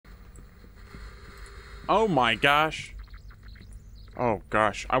Oh my gosh. Oh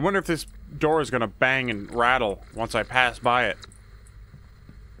gosh. I wonder if this door is gonna bang and rattle once I pass by it.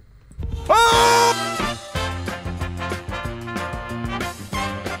 Oh!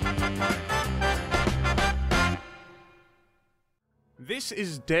 This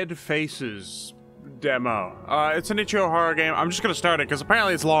is Dead Faces demo. It's an itch.io horror game. I'm just gonna start it because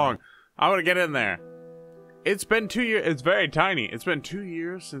apparently it's long. I want to get in there. It's been 2 years. It's very tiny. It's been 2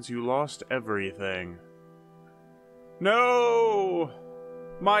 years since you lost everything. No!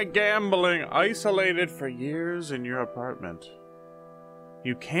 My gambling, isolated for years in your apartment.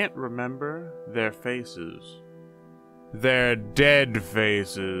 You can't remember their faces. Their dead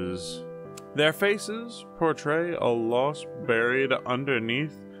faces. Their faces portray a loss buried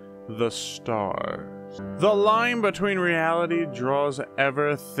underneath the stars. The line between reality draws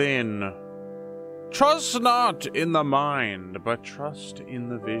ever thin. Trust not in the mind, but trust in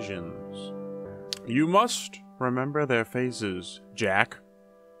the visions. You must remember their faces, Jack,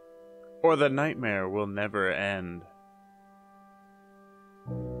 or the nightmare will never end.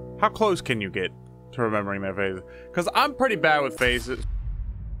 How close can you get to remembering their faces? Because I'm pretty bad with faces.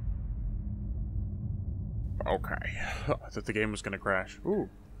 Okay. I thought the game was gonna crash. Ooh.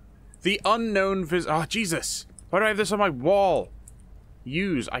 The unknown oh, Jesus! Why do I have this on my wall?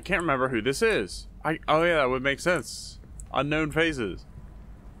 Use. I can't remember who this is. Oh yeah, that would make sense. Unknown faces.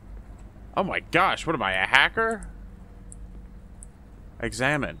 Oh my gosh, what am I, a hacker?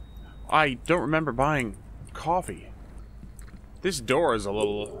 Examine. I don't remember buying coffee. This door is a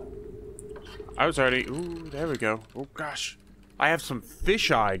little... I was already... Ooh, there we go. Oh gosh. I have some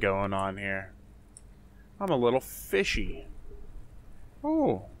fisheye going on here. I'm a little fishy.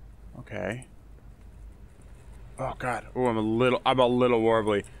 Oh, okay. Oh god. Oh, I'm a little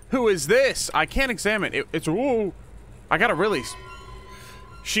warbly. Who is this? I can't examine it. It's ooh. I gotta really.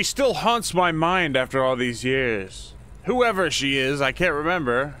 She still haunts my mind after all these years. Whoever she is, I can't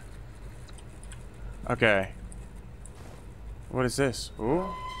remember. Okay. What is this? Ooh.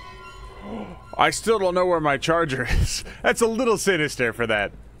 I still don't know where my charger is. That's a little sinister for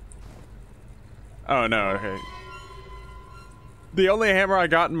that. Oh no, okay. The only hammer I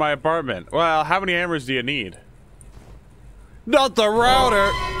got in my apartment. Well, how many hammers do you need? Not the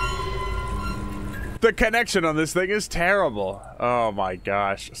router! The connection on this thing is terrible. Oh my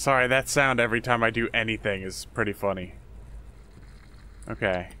gosh. Sorry, that sound every time I do anything is pretty funny.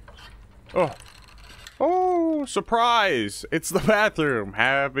 Okay. Oh. Oh, surprise! It's the bathroom.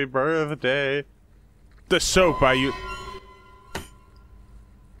 Happy birthday. The soap I use.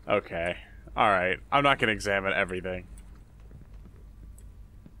 Okay. Alright. I'm not gonna examine everything.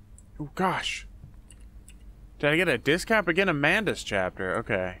 Oh gosh. Did I get a discount? Begin Amanda's chapter.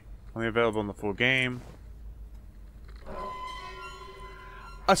 Okay. Only available in the full game.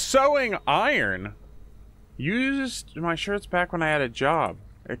 A sewing iron? Used my shirts back when I had a job.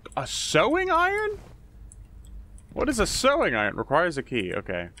 A sewing iron? What is a sewing iron? Requires a key.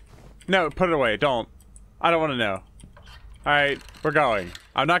 Okay. No, put it away. Don't. I don't want to know. Alright, we're going.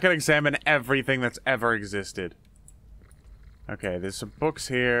 I'm not going to examine everything that's ever existed. Okay, there's some books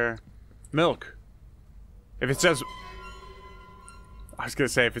here. Milk. If it says... I was gonna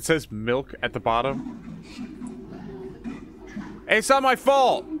say, if it says milk at the bottom... Hey, it's not my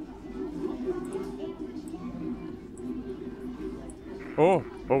fault! Oh,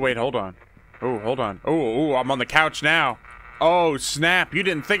 oh wait, hold on. Oh, hold on. Oh, I'm on the couch now. Oh, snap. You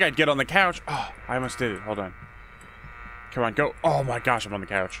didn't think I'd get on the couch. Oh, I almost did it. Hold on. Come on, go. Oh my gosh, I'm on the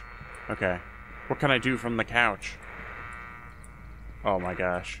couch. Okay. What can I do from the couch? Oh my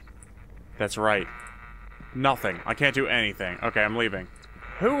gosh. That's right. Nothing. I can't do anything. Okay, I'm leaving.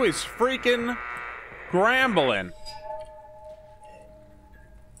 Who is freaking grambling?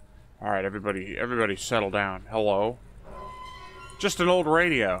 Alright, everybody settle down. Hello? Just an old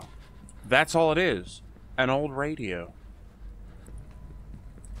radio. That's all it is. An old radio.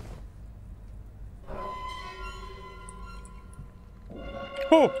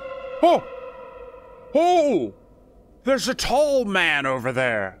 Oh! Oh! Oh! There's a tall man over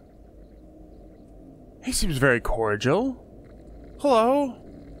there. He seems very cordial. Hello.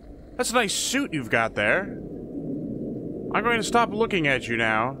 That's a nice suit you've got there. I'm going to stop looking at you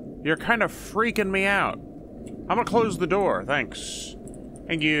now. You're kind of freaking me out. I'm gonna close the door. Thanks.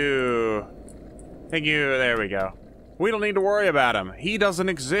 Thank you. Thank you. There we go. We don't need to worry about him. He doesn't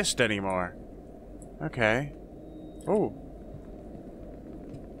exist anymore. Okay. Oh.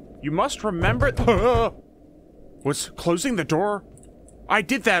 You must remember... Was closing the door? I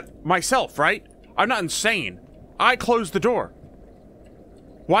did that myself, right? I'm not insane. I closed the door.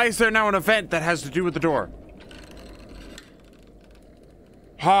 Why is there now an event that has to do with the door?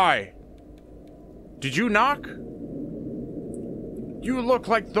 Hi. Did you knock? You look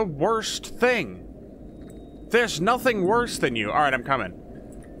like the worst thing. There's nothing worse than you. All right, I'm coming.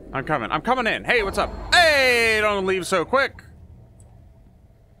 I'm coming in. Hey, what's up? Hey, don't leave so quick.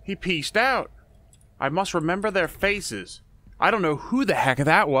 He pieced out. I must remember their faces. I don't know who the heck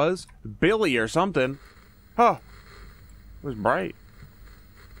that was. Billy or something. Huh. It was bright.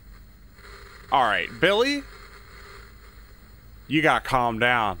 All right, Billy. You gotta calm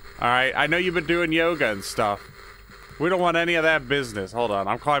down. All right, I know you've been doing yoga and stuff. We don't want any of that business. Hold on,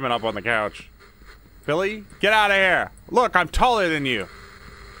 I'm climbing up on the couch. Billy, get out of here. Look, I'm taller than you.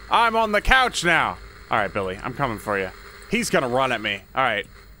 I'm on the couch now. All right, Billy, I'm coming for you. He's gonna run at me. All right.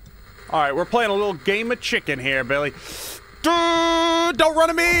 All right, we're playing a little game of chicken here, Billy. Don't run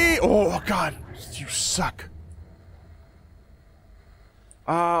at me! Oh, God. You suck.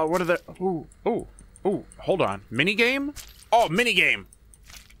 What are the... Ooh. Hold on. Minigame? Oh, minigame.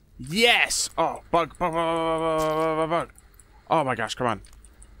 Yes! Oh, bug. Oh, my gosh, come on.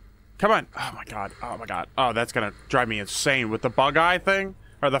 Come on. Oh, my God. Oh, that's gonna drive me insane. With the bug eye thing?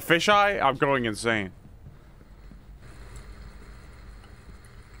 Or the fish eye? I'm going insane.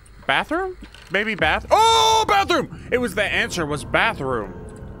 Bathroom? Maybe Oh, bathroom! It was the answer was bathroom.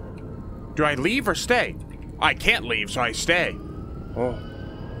 Do I leave or stay? I can't leave, so I stay. Oh.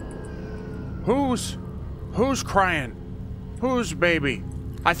 Who's crying? Who's baby?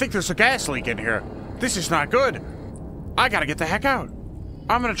 I think there's a gas leak in here. This is not good. I gotta get the heck out.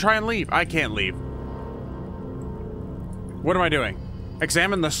 I'm gonna try and leave. I can't leave. What am I doing?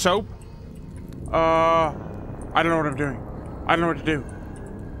 Examine the soap? I don't know what I'm doing. I don't know what to do.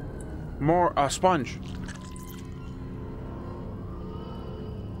 More, sponge.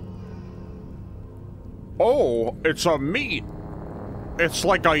 Oh, it's a meat. It's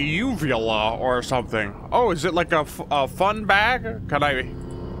like a uvula or something. Oh, is it like a fun bag?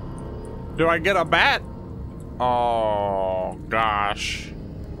 Do I get a bat? Oh, gosh.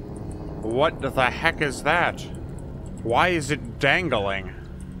 What the heck is that? Why is it dangling?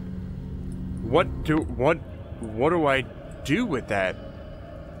 What do I do with that?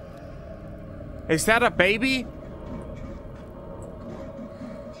 Is that a baby?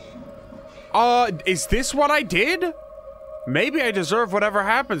 Is this what I did? Maybe I deserve whatever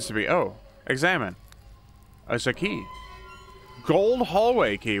happens to me. Oh, examine. It's a key. Gold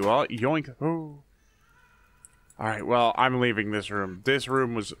hallway key. Well, yoink. Oh. Alright, well, I'm leaving this room. This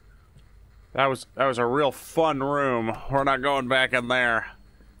room was... That was a real fun room. We're not going back in there.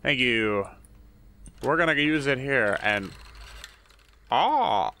 Thank you. We're gonna use it here, and...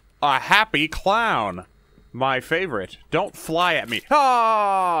 Ah! A happy clown. My favorite. Don't fly at me.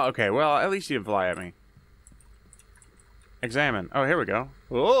 Ah! Okay, well, at least you didn't fly at me. Examine. Oh, here we go.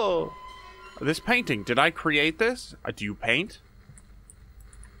 Whoa! This painting. Did I create this? Do you paint?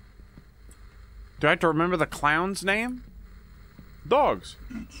 Do I have to remember the clown's name? Dogs.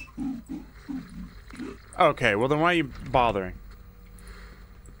 Okay, well then why are you bothering?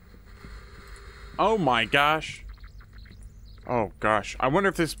 Oh my gosh. Oh gosh. I wonder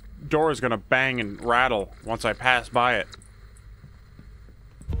if this door is gonna bang and rattle once I pass by it.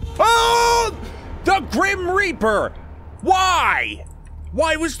 Oh! The Grim Reaper! Why?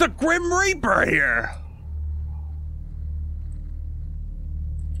 Why was the Grim Reaper here?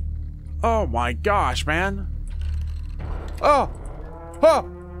 Oh my gosh, man. Oh! Oh!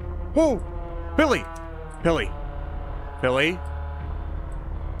 Oh! Billy! Billy! Billy?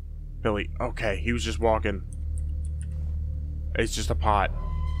 Billy. Okay, he was just walking. It's just a pot.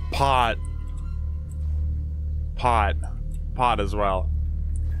 Pot as well.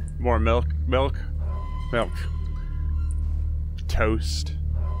 More milk. Toast.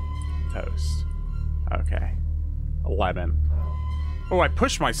 Okay. A lemon. Oh, I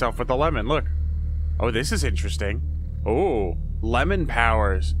pushed myself with the lemon. Look. Oh, this is interesting. Oh, lemon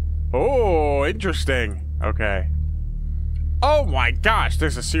powers. Oh, interesting. Okay. Oh my gosh,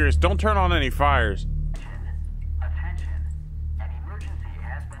 there's a serious... Don't turn on any fires. Attention. An emergency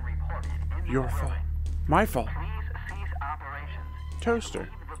has been reported in Your fault. My fault. Please cease operations. Toaster. Leave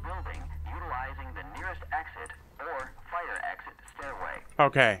the building utilizing the nearest exit or fire exit stairway.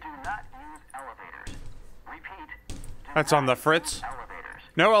 Okay. Do not use elevators. Repeat. Do That's not on the use fritz. Elevators.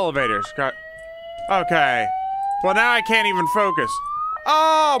 No elevators. Got... Okay. Well, now I can't even focus.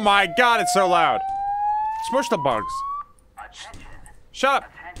 Oh my god, it's so loud. Smush the bugs. Attention. Shut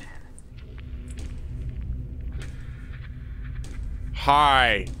up. Attention.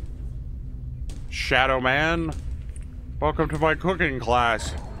 Hi. Shadow Man. Welcome to my cooking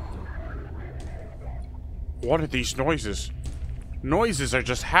class. What are these noises? Noises are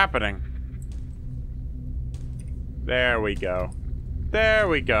just happening. There we go. There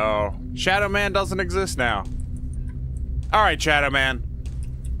we go. Shadow Man doesn't exist now. Alright, Shadow Man.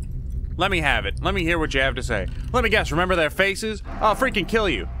 Let me have it. Let me hear what you have to say. Let me guess, remember their faces? I'll freaking kill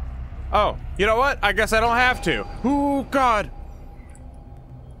you. Oh, you know what? I guess I don't have to. Ooh, God.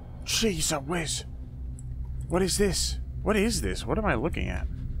 Jeez, a whiz. What is this? What is this? What am I looking at?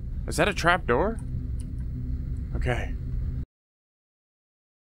 Is that a trap door? Okay.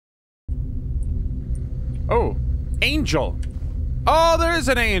 Oh, angel. Oh, there is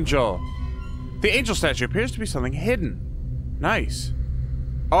an angel. The angel statue appears to be something hidden. Nice.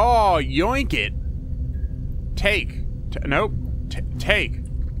 Oh, yoink it. Take. Nope. Take.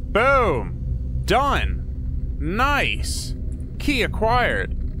 Boom. Done. Nice. Key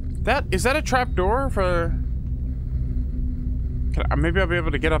acquired. Is that a trap door for... maybe I'll be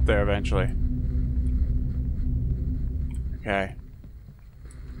able to get up there eventually. Okay.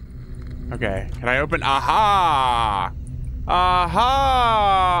 Okay. Can I open? Aha!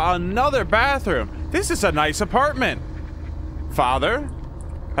 Aha! Another bathroom. This is a nice apartment. Father?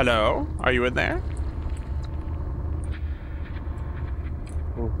 Hello? Are you in there?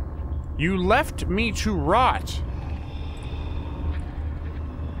 You left me to rot.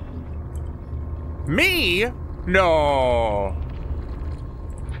 Me? No.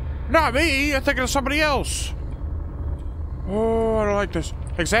 Not me. You're thinking of somebody else. Oh, I don't like this.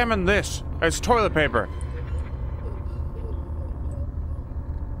 Examine this. It's toilet paper.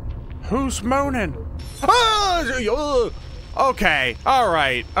 Who's moaning? Okay. All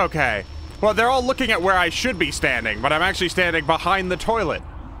right. Okay. Well, they're all looking at where I should be standing, but I'm actually standing behind the toilet.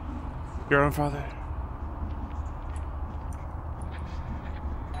 Your own father.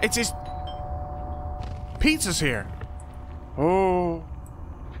 It's his... Pizza's here. Oh.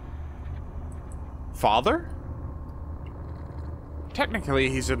 Father? Technically,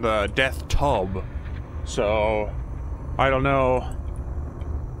 he's in the death tub. So, I don't know.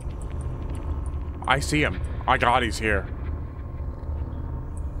 I see him. My God, he's here.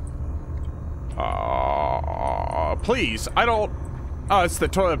 Please, I don't... Oh, it's the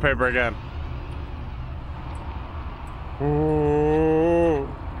toilet paper again. Oh.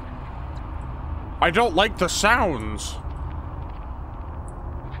 I don't like the sounds.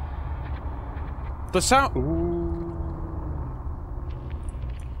 The sound... Ooh.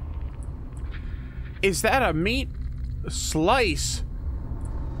 Is that a meat slice?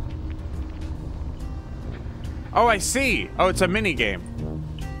 Oh, I see. Oh, it's a mini game.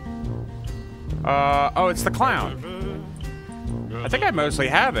 Oh, it's the clown. I think I mostly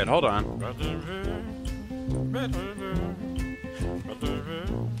have it. Hold on.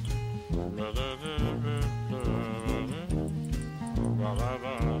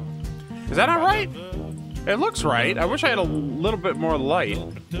 Is that not right? It looks right. I wish I had a little bit more light.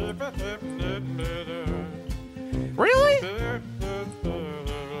 Really?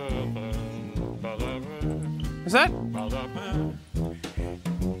 Is that?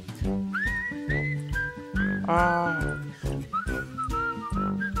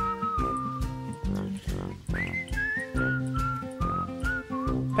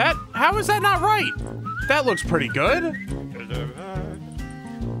 How is that not right? That looks pretty good.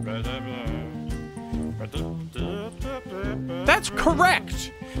 That's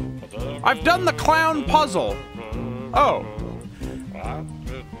correct. I've done the clown puzzle. Oh.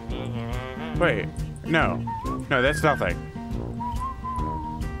 Wait. No. No, that's nothing.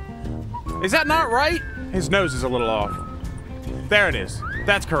 Is that not right? His nose is a little off. There it is.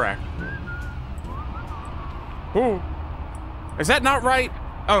 That's correct. Ooh. Is that not right?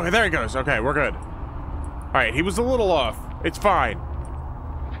 Oh, there he goes. Okay, we're good. Alright, he was a little off. It's fine.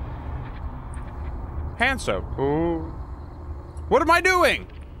 Hand soap. Ooh. What am I doing?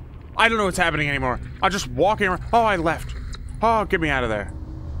 I don't know what's happening anymore. I'm just walking around. Oh, I left. Oh, get me out of there.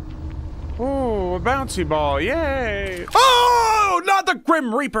 Oh, a bouncy ball. Yay. Oh, not the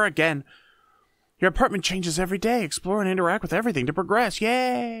Grim Reaper again. Your apartment changes every day. Explore and interact with everything to progress.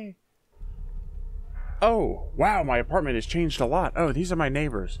 Yay. Oh, wow, my apartment has changed a lot. Oh, these are my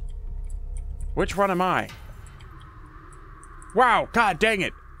neighbors. Which one am I? Wow, God dang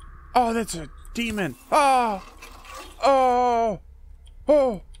it. Oh, that's a demon. Oh. Oh.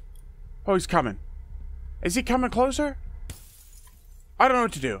 Oh. Oh, he's coming. Is he coming closer? I don't know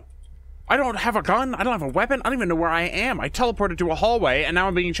what to do. I don't have a gun. I don't have a weapon. I don't even know where I am. I teleported to a hallway, and now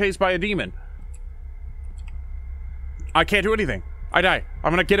I'm being chased by a demon. I can't do anything. I die.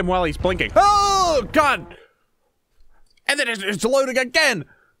 I'm gonna get him while he's blinking. Oh, God! And then it's loading again!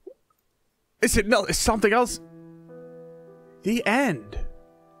 Is it, no, it's something else? The end.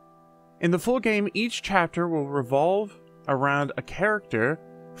 In the full game, each chapter will revolve around a character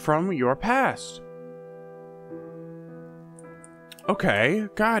from your past. Okay,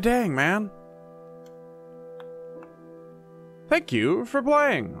 god dang, man. Thank you for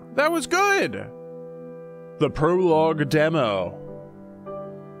playing. That was good. The prologue demo.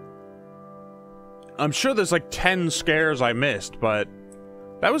 I'm sure there's like 10 scares I missed, but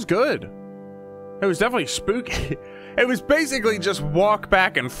that was good. It was definitely spooky. It was basically just walk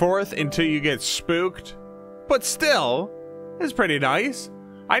back and forth until you get spooked. But still, it's pretty nice.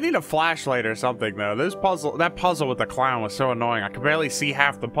 I need a flashlight or something though. That puzzle with the clown was so annoying. I could barely see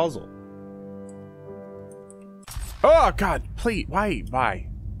half the puzzle. Oh god, please, why?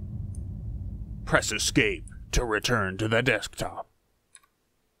 Press escape to return to the desktop.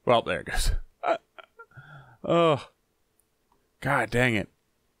 Well, there it goes. Oh, god dang it.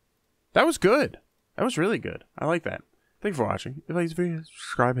 That was good. That was really good. I like that. Thank you for watching. If you like this video,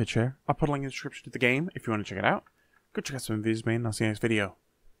 subscribe, hit share. I'll put a link in the description to the game if you want to check it out. Go check out some videos made, and I'll see you next video.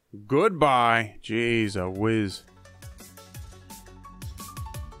 Goodbye. Jeez, a whiz.